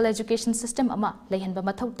political education system ama leihanba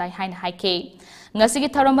mathau tai hain haike ngasigi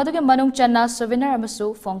tharamadu ge manung channa souvenir amasu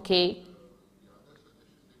phongke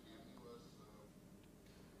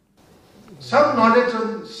some knowledge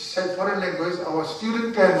on foreign language our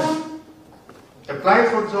student can apply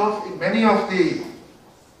for jobs in many of the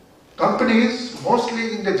companies mostly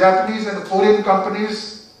in the Japanese and Korean companies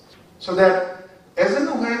so that as and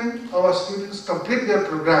when our students complete their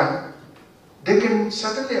program, they can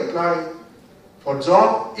certainly apply for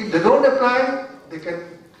job. If they don't apply, they can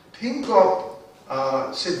think of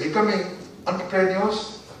say becoming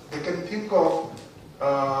entrepreneurs. They can think of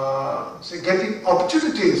say getting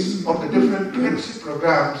opportunities of the different apprenticeship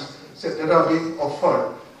programs that are being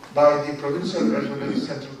offered by the provincial as well as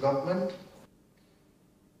central government.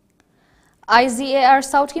 IZAR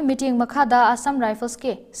South की meeting मखादा Assam rifles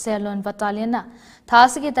के salon battalion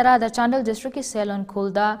थास की तरह the चांडल district की salon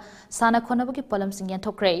खुलदा साना खोनब की pollen Singh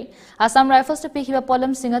थोक्रे Assam rifles पिखिबा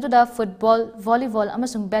pollen Singh अदुदा football volleyball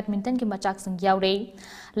अमसुंग badminton की मचाक Singh यावरे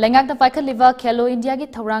लेंगाक the पाइखलिबा Khelo India की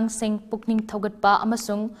थौरांग Singh पुकनिंग थौगतपा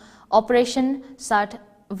अमसुंग operation साठ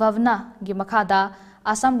ववना की मखादा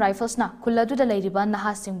Assam Rifles na Kuladudha Lairiba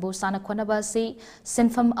Naha Singbu Sana Konaba si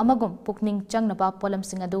Sinfam Amagum Pukning Changnaba Polam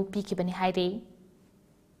Singadu Pikibani Haide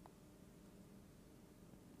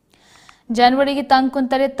January ki tang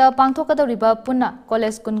kuntareta pangthokadoriba punna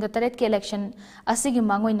college kungataret ke election asigi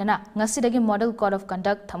mangoinana ngasidagi model code of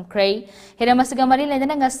conduct thamkrei heramasiga mari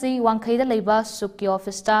lendana ngasi wangkhaida leiba sukki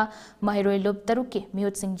office ta mahiroi lup taruki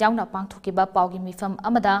miut sing jauna pangthokiba paugi mifam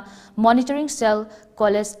amada monitoring cell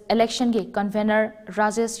college election gi convener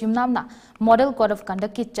Rajesh Yumnamna model code of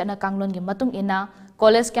conduct ki chana kanglon gi matung ina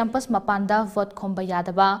college campus mapanda vote khomba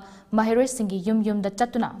yadaba mahiroi singi yum da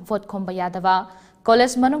chatuna vote khomba yadaba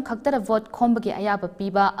College manung khakta vote khombagi ayaba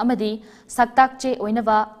piba amadi saktak che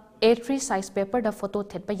oinaba A3 size paper da photo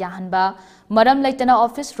thetpa yahanba maram laitana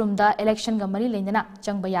office room da election ga mari lendana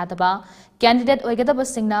changba yadaba candidate oigadaba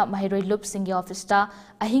singna mahiroi loop singi office ta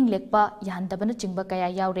ahing lekpa yahandabana chingba kaya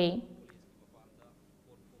yaure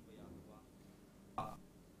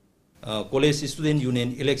College Student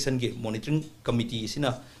Union Election ge Monitoring Committee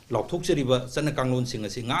sina Lokthok Cheriba Sana Kanglon Singh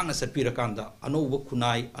si Ngana Sapira Kanda Anova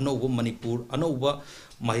Kunai Anova Manipur Anova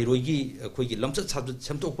Mahirogi Kogi Lamsat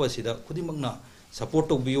Samtokwa Sida Kudimagna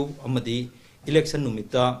support of view Amadi election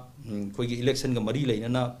नुमिता कोई election का मरी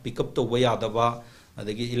लेना pickup तो वही आदबा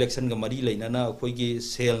अदगी election का मरी लेना कोई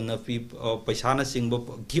सेल न पी पैसा न सिंग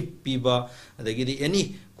गिफ्ट पीबा अदगी एनी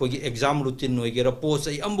कोई एग्जाम रूटीन वगैरह पोस्ट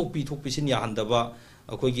आई अम्बो पीथोक पीसिन याहंदबा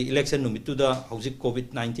कोई इलेक्शन नुमितुदा हौजिक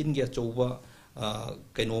कोविड-19 की अचौबा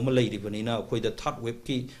कईनोम लेरिबनीना अखोइदा थर्ड वेव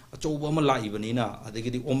की अचौबा अमा लाइबनीना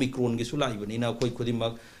अदगी ओमिक्रॉन की लाइबनीना अखोइ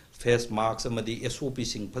खुदिमक फेस मास्क अमदी एसओपी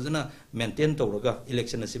सिंग फजना मेंटेन तौरगा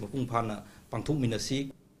इलेक्शन असी मपुंग फाना पांथोकमिनसी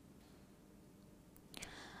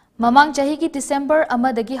ममांग चाही की दिसंबर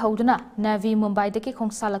अमदगी हौदुना नेवी मुंबई दगी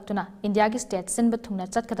खोंगसालक्तुना इंडिया की state सिनब थुंगना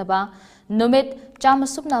चटकदबा नुमित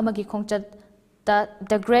चामसुपना अमगी खोंगचत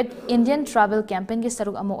the great Indian travel campaign की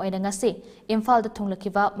सरुक अमो ओइनंगसे इम्फाल द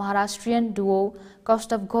थुंगलकिबा महाराष्ट्रियन डुओ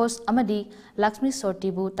कौस्तव घोष अमदी लक्ष्मी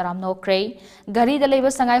सोर्टीबु तरामनोक्रे घरी द लेबा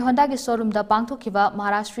संगाई होंडा की showroom the पांगथोकिबा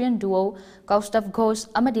Maharashtrian Duo Kaustav Ghosh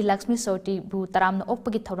अमदी Lakshmi सोर्टीबु तरामनो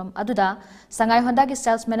ओकपगी थौरम अदुदा Sangai Honda की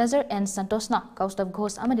sales manager N संतोषना Kaustav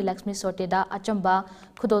Ghosh अमदी Lakshmi सोर्टेदा अचंबा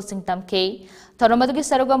खुदोल Singh तमके थौरम अदुगी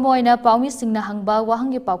सरुक Amo ओइना पाउमी सिंगना हंगबा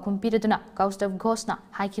वाहंगे पाउखुम पिरदुना Kaustav घोषना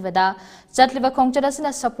हाइकिबदा चटलिबा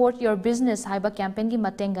खोंगचदसना support your business हाइबा campaign की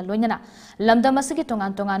मतेंगा लोइनना लमदम असगी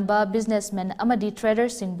तोंगान तोंगानबा businessman अमदी trader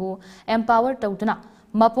सिंबु empower तौदुना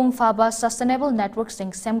मपुंग फाबा sustainable network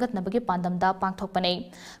सिंग सेमगतनबगी पांदमदा पांगथोकपने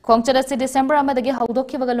खोंगचदसी December अमदगी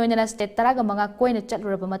हौदोखिबगा लोइनना state 15 Koyna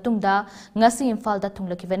चटलुरबा मतुंगदा ngasi इम्फालदा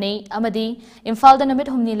थुंगलखिबने अमदी इम्फालदा Namit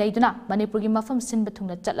हुमनी लेदुना मणिपुरगी मफम सिनबा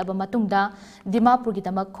थुंगना चटलबा मतुंगदा दिमापुरगी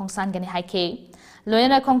दमक खोंगसानगने हाइखे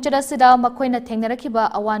लोइनना खोंगचदसीदा मखोइना थेंगनरखिबा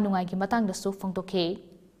अवा नुंगाइगी मतंगदसु फोंगतोखे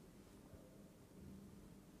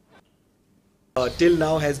Till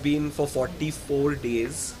now has been for 44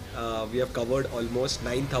 days. We have covered almost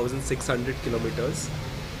 9,600 kilometers.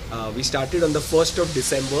 We started on the 1st of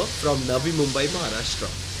December from Navi Mumbai, Maharashtra.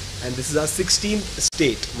 And this is our 16th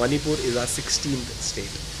state. Manipur is our 16th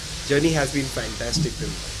state. Journey has been fantastic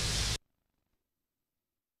till now.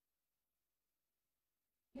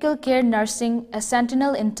 Medical care nursing, a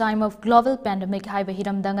sentinel in time of global pandemic haiba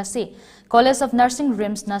hiram dangase College of Nursing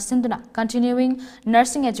RIMS na sinduna continuing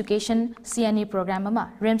nursing education CNE program ama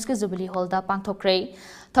RIMS ke Jubilee Hall da pangthokre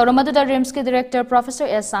thauramadu da RIMS ke director Professor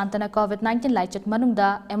S Santana COVID-19 laichat manungda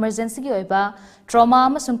emergency gi oiba trauma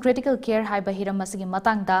amasung critical care haiba hiram masigi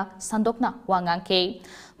matangda sandokna wangangke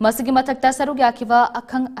masigi mathakta sarug yakiba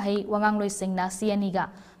akhang ai wangangloi singna CNE ga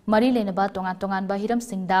मरी लेनबा तोंगान तोंगान बा Hiram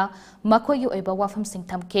सिंगदा मखोई ओइबा वाफम सिंग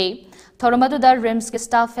थमके थौरमदुदा RIMS के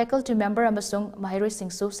staff faculty member अमसुंग माहिरोई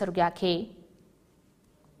सिंगसु सरुग्याखे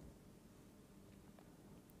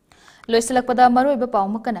लोइसलकपदा मरोइबा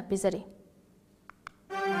पाउमकना पिजरी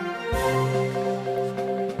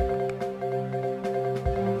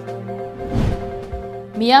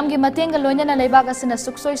मियाम की मतेंग लोइनना लेबाग असना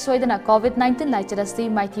सुक्सोय सोइदना कोविड-19 लाइचरसी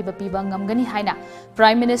माइथीबा पीबा ngamgani हाइना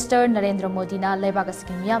prime minister Narendra Modi ना लेबाग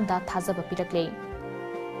असकी मियाम दा थाजबा पिरकले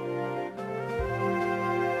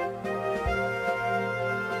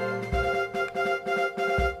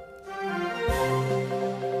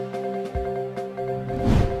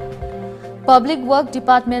Public Work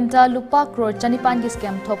Department lupa crore chanipan ki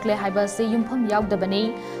scam thokle haiba se yumpham yaudabani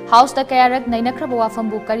House da kayarak nainakraba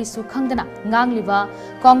wafambu karisu khangdana ngangliba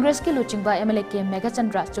Congress ki luchingba MLA ke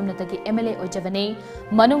Megachandra chumnatagi MLA ojabani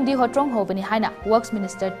manungdi hotrong hobani haina Works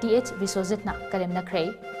Minister TH Viswajitna karemnakre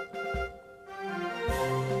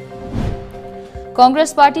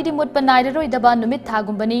Congress Party di mutpa nairaroi daba numit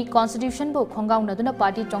thagumbani Constitution bu khongaunaduna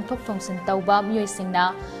party chongthok thongsin tauba mioi singna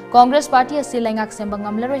Congress Party asi laingak sembang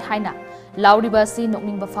ngamlaroi haina Lauriba si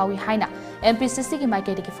nokningba fawi haina MPCC ki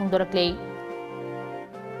maikedi ki phungdorakle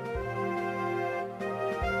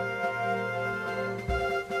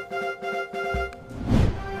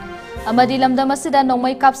Amadi lamdam asida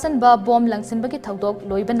nongmai kapsan ba bom langsin bagi thaudok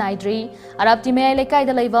loiba naidri arabti me lekai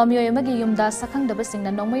da leiba miyoi amagi yumda sakhang daba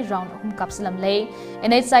singna nongmai round hum kapsalam lei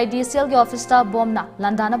NHIDCL gi office ta bom na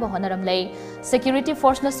landana ba honaram lei security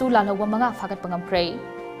force na su lalhogwa manga phagat pangam krei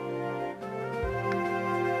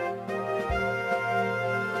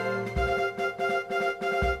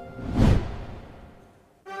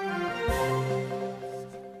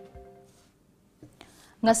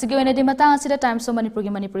ngasigi oina di matang asida Times of Manipur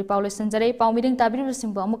gi Manipuri Paulo Sanjare Paumiding tabiri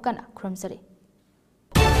singbo amukana khramsare